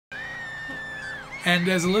And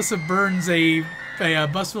as Alyssa burns a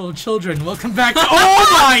bus full of children, welcome back to... Oh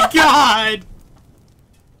my god!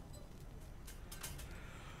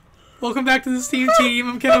 Welcome back to the Steam Team.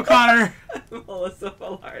 I'm Ken O'Connor. I'm Alyssa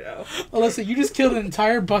Villardo. Alyssa, you just killed an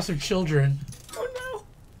entire bus of children. Oh no.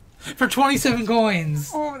 For 27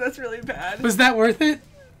 coins. Oh, that's really bad. Was that worth it?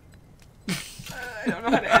 I don't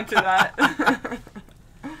know how to answer that.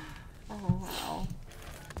 Oh, wow.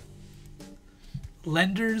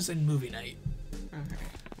 Lenders and movie night. Okay,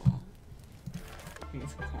 well. We need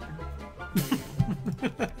some corn.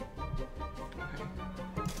 Okay.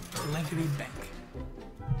 Blankety bank.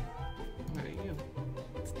 What are you?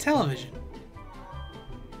 It's television.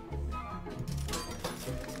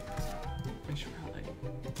 I should probably.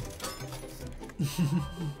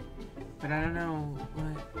 But I don't know what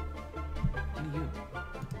are you?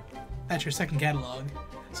 That's your second catalog.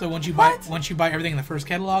 So once you What? buy everything in the first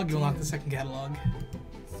catalog, you unlock the second catalog.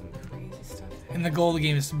 Some crazy stuff there. And the goal of the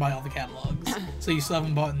game is to buy all the catalogs. So you still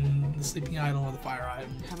haven't bought in the Sleeping Idol or the Fire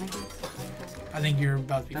Item. How many things? I think you're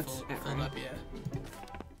about to be That's full, it, filled right? up, yeah.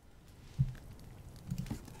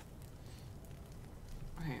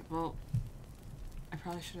 Okay, well, I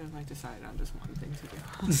probably should have decided on just one thing to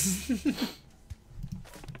do.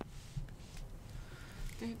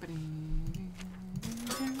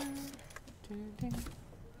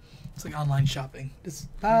 It's like online shopping. Just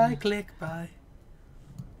buy, click, buy.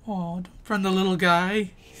 Oh, don't friend the little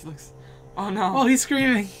guy. He looks. Oh no! Oh, he's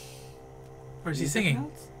screaming. Or is he Music singing?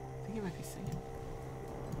 notes? I think he might be singing.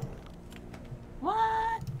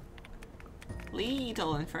 What?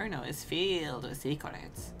 Little Inferno is filled with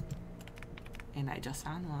secrets, and I just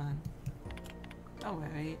found one. Don't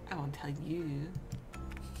worry, I won't tell you.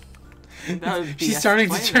 That would be She's a starting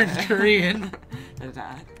to turn spoiler. Korean.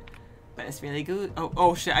 But it's really good.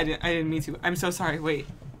 Oh shit! I didn't mean to. I'm so sorry. Wait,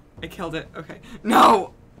 I killed it. Okay.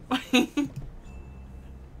 No.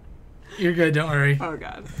 You're good, don't worry. Oh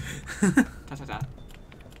god.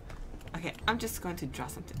 Okay, I'm just going to draw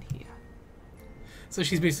something here. So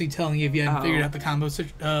she's basically telling you if you hadn't figured out the combo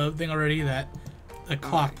thing already, that the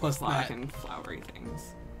clock plus clock that. and flowery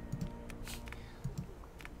things.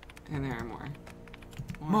 And there are more.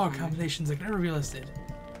 More combinations I could never be listed.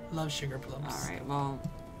 Love sugar plums. Alright, well.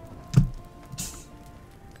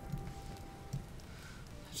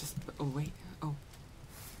 Just. Oh, wait. Oh.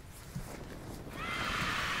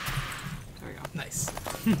 There we go. Nice.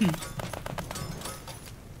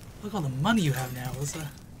 Look all the money you have now, Alyssa.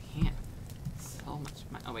 Yeah. So much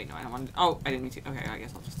money. Oh, wait, no, I don't want to. Oh, I didn't mean to. Okay, I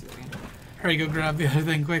guess I'll just do it again. Hurry, go grab the other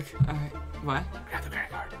thing quick. Alright. What? Grab the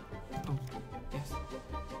credit card. Oh, yes.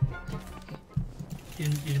 You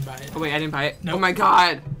didn't buy it. Oh, wait, I didn't buy it. Nope. Oh my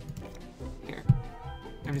god! Here.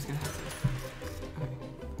 I'm just gonna have to. Okay.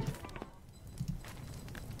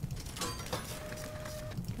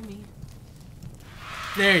 Come here.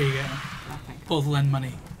 There you go. Oh, thank God. Both lend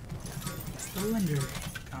money. It's the lender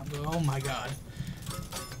combo. Oh my god.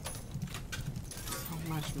 So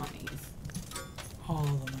much money. All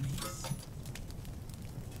the monies.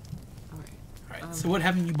 Okay. Alright, so what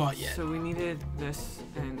haven't you bought yet? So we needed this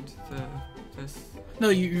and this. No,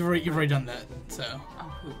 you've already done that, so. Oh,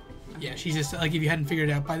 who? Okay. Yeah, she just, like, if you hadn't figured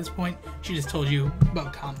it out by this point, she just told you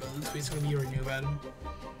about combos, basically, you already knew about them.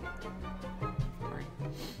 Right.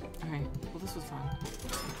 Okay. Well, this was fun.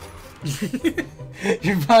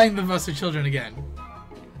 You're buying the bus of children again.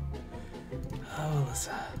 Oh,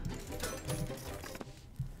 Alyssa.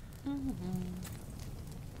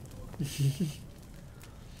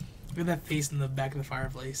 Look at that face in the back of the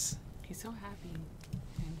fireplace. He's so happy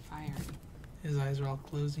and fiery. His eyes are all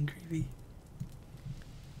closed and creepy.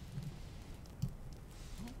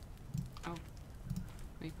 Oh.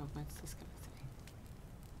 Wait, but what's this gonna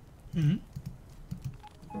say?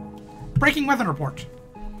 Breaking weather report.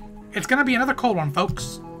 It's gonna be another cold one,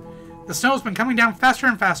 folks. The snow's been coming down faster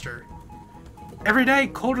and faster. Every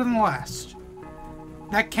day, colder than the last.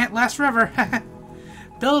 That can't last forever.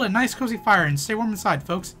 Build a nice cozy fire and stay warm inside,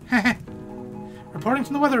 folks. Reporting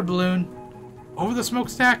from the weather balloon. Over the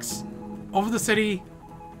smokestacks. Over the city.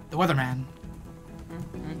 The weatherman.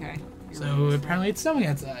 Okay. So apparently it's snowing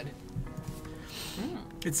outside.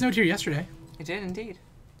 It snowed here yesterday. It did indeed.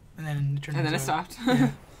 And then it turned And then it into stopped.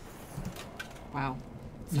 Yeah. Wow.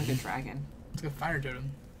 It's like a dragon. It's like a fire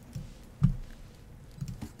totem.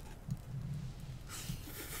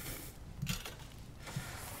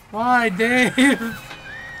 Why, Dave?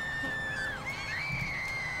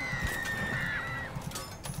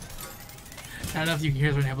 I don't know if you can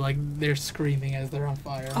hear something, but like they're screaming as they're on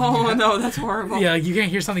fire. Oh Yeah. no, that's horrible. Yeah, like you can't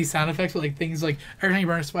hear some of these sound effects, but like things like every time you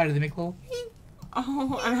burn a spider, they make a little.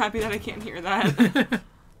 Oh, I'm happy that I can't hear that.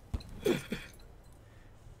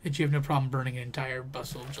 that you have no problem burning an entire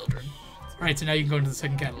bus full of children. Alright, so now you can go into the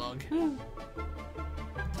second catalog. Woo.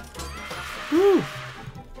 Woo!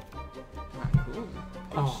 Ah, cool.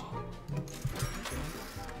 Oh.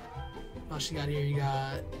 What else you got here? You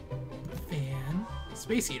got a fan,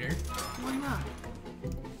 space heater. Why not?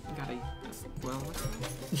 You got a well, what's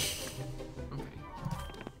that? Okay.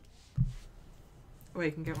 Wait,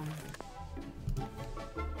 you can get one.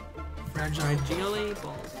 Fragile. Gili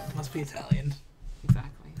balls. Must be Italian.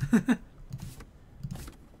 Exactly.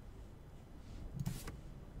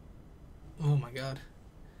 Oh my god.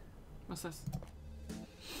 What's this?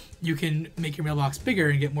 You can make your mailbox bigger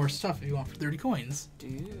and get more stuff if you want for 30 coins.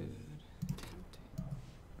 Dude. Tempting.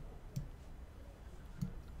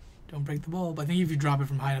 Don't break the bulb. I think if you drop it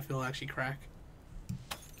from high enough, it'll actually crack.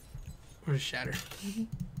 Or just shatter.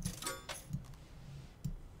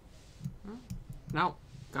 No.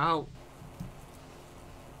 Go.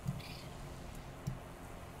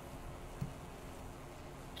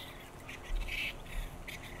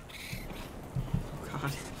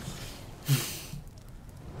 God.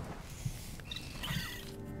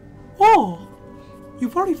 Oh!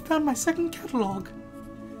 You've already found my second catalog.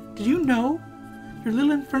 Did you know your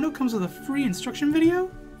little Inferno comes with a free instruction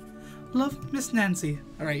video? Love, Miss Nancy.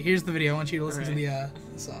 Alright, here's the video. I want you to listen to the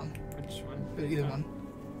song. Which one? Either one.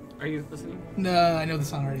 Are you listening? No, I know the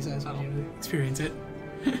song already, so I just want you to experience it.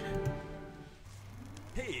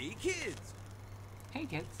 Hey, kids! Hey,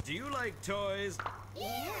 kids. Do you like toys?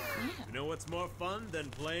 Yeah. You know what's more fun than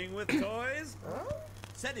playing with toys?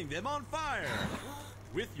 Setting them on fire!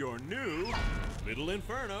 With your new Little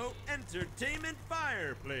Inferno Entertainment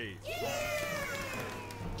Fireplace!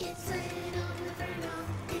 It's Little Inferno,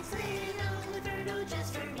 it's Little Inferno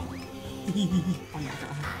just for me. Oh my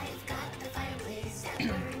god. I've got the fireplace that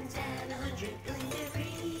burns at 100 billion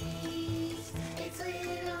degrees. It's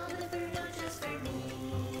Little Inferno just for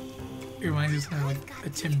me. It reminds me of kind of like a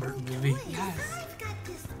Tim Burton movie. Yes. I've got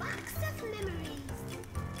this box of memories.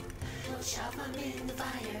 We'll shove them in the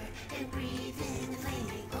fire and breathe in the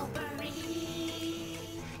flaming potpourri.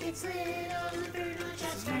 It's Little Inferno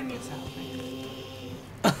just for me.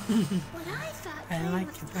 What I thought I playing like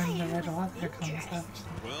with it when the fire red was water comes dangerous. out.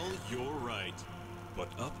 Well, you're right. But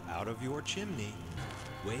up out of your chimney,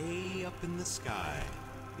 way up in the sky,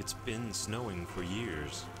 it's been snowing for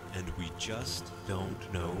years, and we just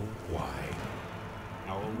don't know why.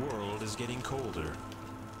 Our world is getting colder,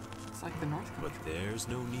 It's like the North but Country. there's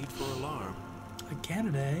no need for alarm. Like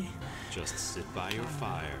Canada, eh? Just sit by your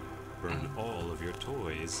fire, burn all of your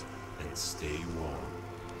toys, and stay warm.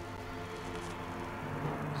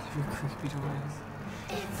 Your creepy toys.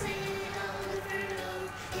 It's Little Inferno,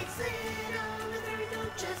 it's Little Inferno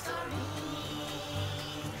just for me.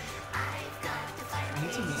 I've got the I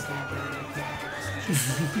need to fireplace make that that burns better. at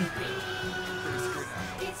 100 degrees.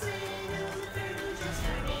 It's Little Inferno just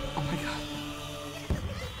for me. Oh my god.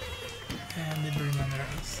 And they burned down their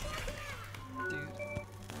house. Dude.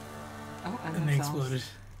 Oh, and And they themselves. exploded.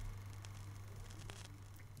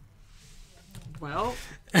 Well,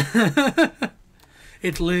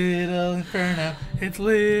 It's Little Inferno. It's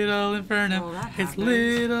Little Inferno. Well, that It's happens.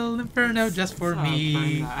 Little Inferno just for so me.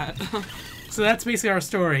 burn that. So that's basically our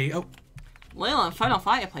story. Oh, Little Inferno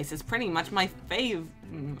Fireplace is pretty much my favorite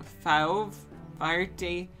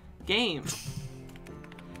game.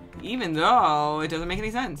 Even though it doesn't make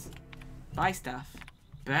any sense. Buy stuff,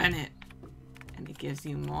 burn it, and it gives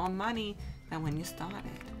you more money than when you started.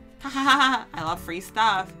 Ha ha ha ha! I love free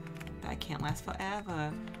stuff. That can't last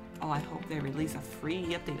forever. Oh, I hope they release a free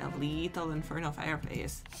update of Little Inferno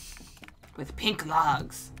Fireplace with pink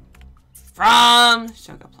logs from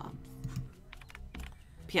Sugar Plum.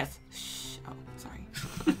 P.S. Shh. Oh, sorry.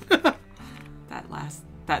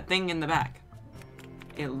 that thing in the back.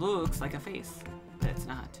 It looks like a face, but it's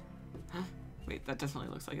not. Huh? Wait, that definitely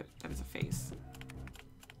looks like it. That is a face.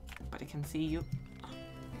 But it can see you.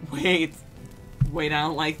 Wait. Wait, I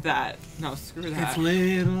don't like that. No, screw that. it's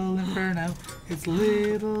Little Inferno. It's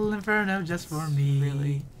Little Inferno just for me.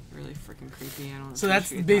 really, really freaking creepy. I don't. So that's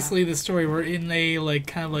appreciate basically the story. We're in a like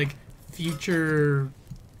kind of like future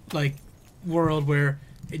like world where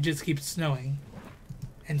it just keeps snowing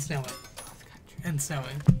and snowing that. and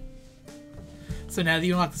snowing. So now that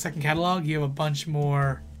you unlock the second catalog, you have a bunch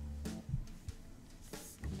more.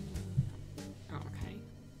 Okay.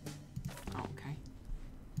 Okay.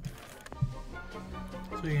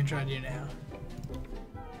 So we can try to do now.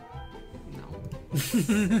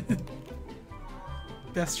 No.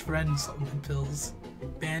 Best friend supplement pills,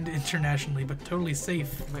 banned internationally but totally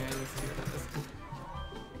safe. Wait, I need to see what that is.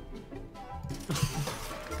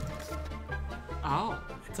 Oh.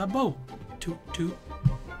 It's a bow. Toot toot.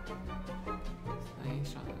 Let me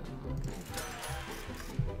show that.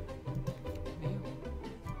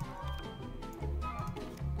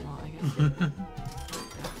 I don't even know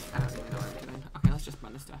what I'm doing. Okay, let's just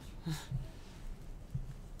burn this stuff.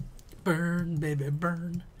 Burn, baby,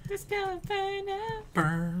 burn. This gonna burn out.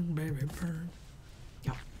 Burn, baby, burn.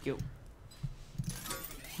 Yo, yo.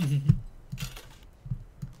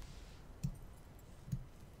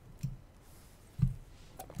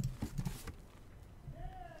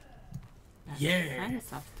 Yeah. Friend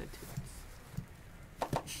substitutes.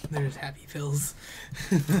 There's Happy Fills.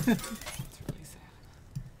 It's really sad.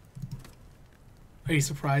 Are you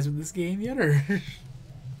surprised with this game yet, or?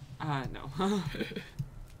 No.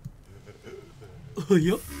 Oh,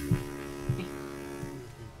 yep.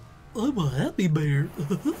 I'm a happy bear.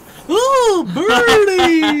 Oh,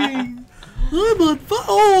 burning! I'm on fire.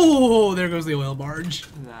 Oh, there goes the oil barge.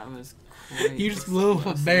 That was great. You just blew up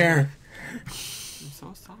a bear. I'm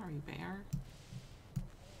so sorry, bear.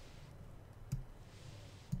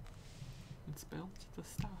 Let's build the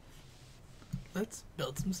stuff. Let's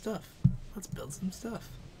build some stuff. Let's build some stuff.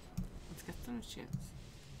 Let's get some shits.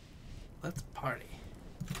 Let's party.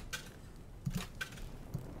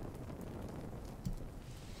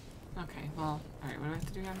 Okay, well, alright, what do I have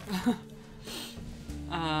to do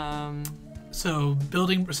now? So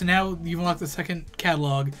building. So now you've unlocked the second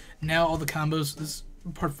catalog. Now all the combos this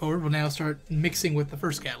part forward will now start mixing with the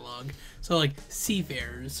first catalog. So like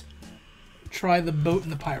seafarers, try the boat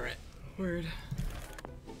and the pirate. Word.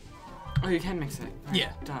 Oh, you can mix it. Right.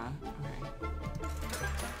 Yeah. Duh. Okay.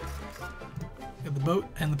 Got the boat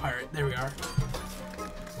and the pirate. There we are.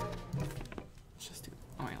 Let's just do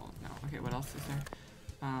oil. No. Okay, what else is there?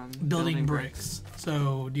 Building bricks.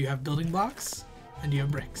 So do you have building blocks and do you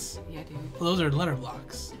have bricks? Yeah, dude. Well, those are letter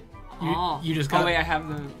blocks. You just Oh, got. wait, I have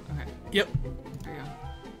the. Okay. Yep. There you go.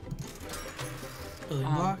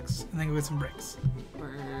 Building blocks and then go get some bricks.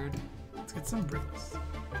 Word. Let's get some bricks.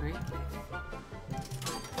 Three.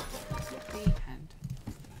 And.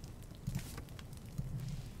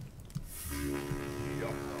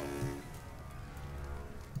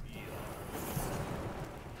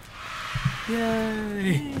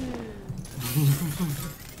 Yay!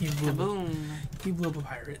 You blew Kaboom. up a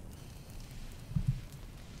pirate.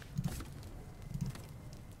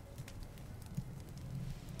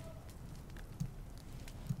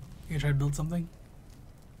 You gonna try to build something?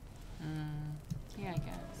 Yeah, I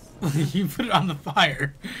guess. You put it on the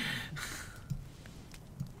fire.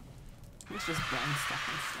 Let's just burn stuff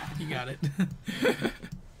instead. You got it.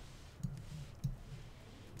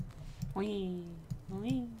 Wee.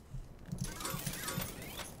 Wee.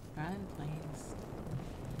 Run, please.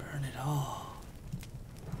 Burn it all.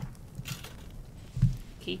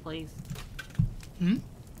 Key, please. Hmm?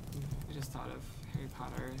 I just thought of Harry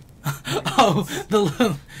Potter. Oh, the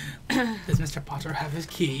little. Does Mr. Potter have his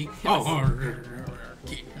key? Yes.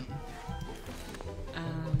 Key.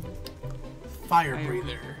 Um, Fire Fire.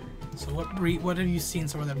 breather. So what have you seen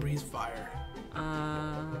somewhere that breathes fire?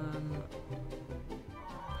 Pyro.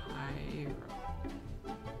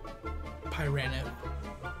 Pyrano.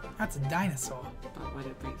 That's a dinosaur. But would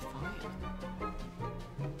it breathe fire?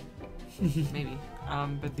 Maybe.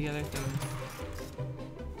 But the other thing.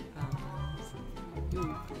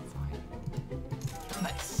 Ooh, fine.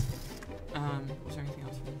 Nice. Is there anything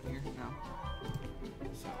else in here? No.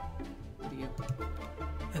 So, what do you?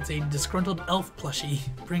 That's a disgruntled elf plushie,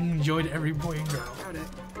 bringing joy to every boy and girl. Got it.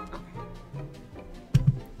 Okay.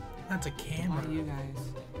 That's a What camera. are you guys?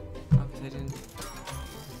 Oh, 'cause I didn't.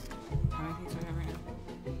 How many things do I have right now?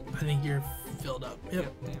 I think you're filled up.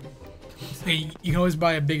 Yep. Damn. Hey, you can always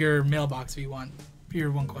buy a bigger mailbox if you want.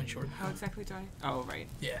 You're 1 coin short. How exactly do I? Oh, right.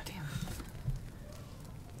 Yeah. Damn.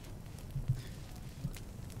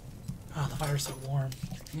 Oh, the fire's so warm.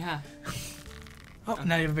 Yeah. Oh,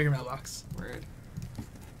 now you have a bigger mailbox. Word.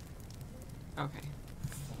 Okay.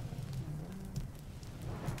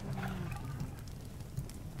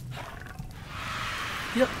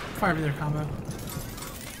 Yep, fire breather combo.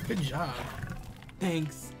 Good job.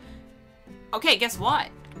 Thanks. Okay, guess what?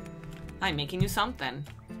 I'm making you something.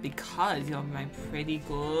 Because you're my pretty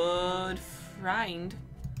good friend.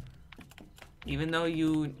 Even though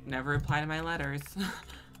you never reply to my letters.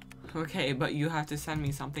 Okay, but you have to send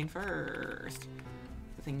me something first.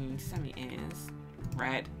 The thing you need to send me is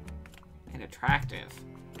red and attractive.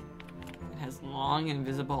 It has long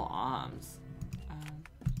invisible arms.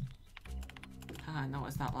 No,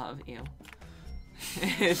 it's not love. Ew.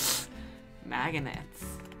 It's magnets.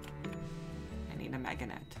 I need a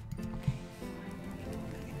magnet. Okay.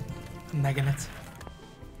 Meganets.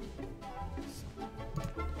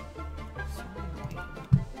 So annoying.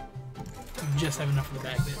 You just have enough of the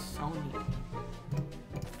magnet. So neat.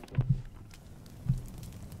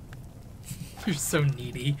 You're so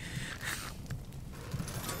needy.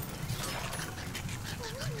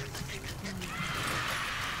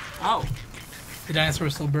 Oh, The dinosaur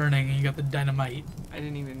was still burning, and you got the dynamite. I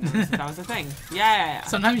didn't even notice that was a thing. Yeah.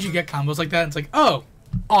 Sometimes you get combos like that, and it's like, oh,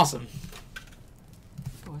 awesome.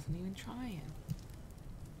 I wasn't even trying.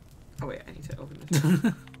 Oh wait, I need to open this.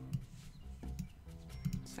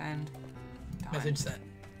 Send. Done. Message sent.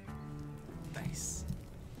 Nice.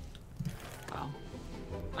 Well.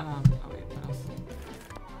 Oh wait, what else?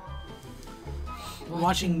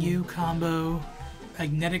 Watching You combo,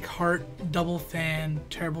 Magnetic Heart, Double Fan,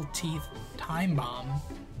 Terrible Teeth, Time Bomb.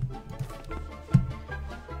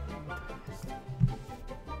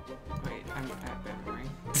 Wait, I'm at memory.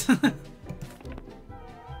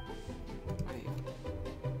 Wait,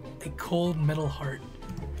 A Cold Metal Heart.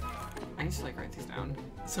 I need to like write these down.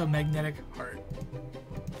 So Magnetic Heart.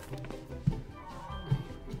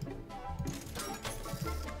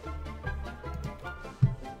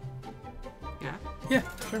 Yeah. Yeah,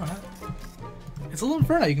 sure, why not? It's a little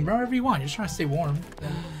Inferno. You can run wherever you want. You're just trying to stay warm.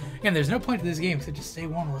 Again, there's no point to this game except just stay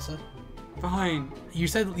warm, Alyssa. Fine. You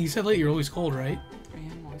said late you're always cold, right? I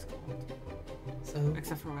am always cold. So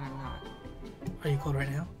Except for when I'm not. are you cold right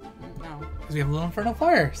now? No. Because we have a little Inferno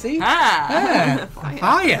fire. See? Ah!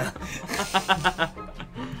 Fire.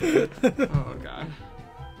 Oh god.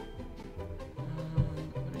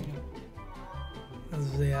 What do you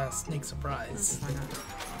This is a snake surprise. Why not?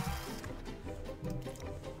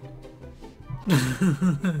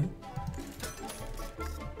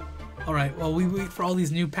 Alright, while we wait for all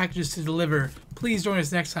these new packages to deliver, please join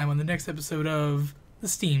us next time on the next episode of The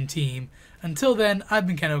Steam Team. Until then, I've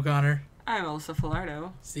been Ken O'Connor. I'm Alyssa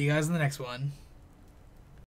Filardo. See you guys in the next one.